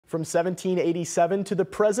from 1787 to the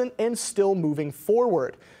present and still moving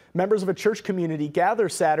forward. Members of a church community gather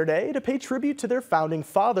Saturday to pay tribute to their founding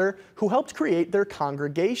father who helped create their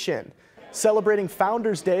congregation. Celebrating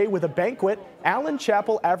Founders Day with a banquet, Allen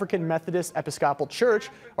Chapel African Methodist Episcopal Church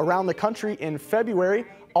around the country in February,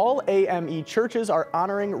 all AME churches are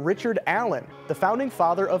honoring Richard Allen, the founding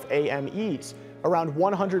father of AMEs. Around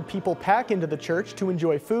 100 people pack into the church to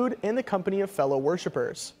enjoy food in the company of fellow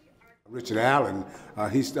worshipers. Richard Allen,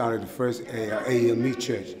 he started the first AME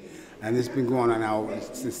church, and it's been going on now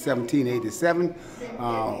since 1787,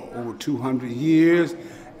 over 200 years,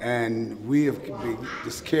 and we have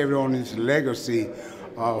just carried on this legacy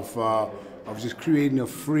of just creating a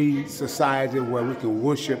free society where we can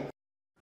worship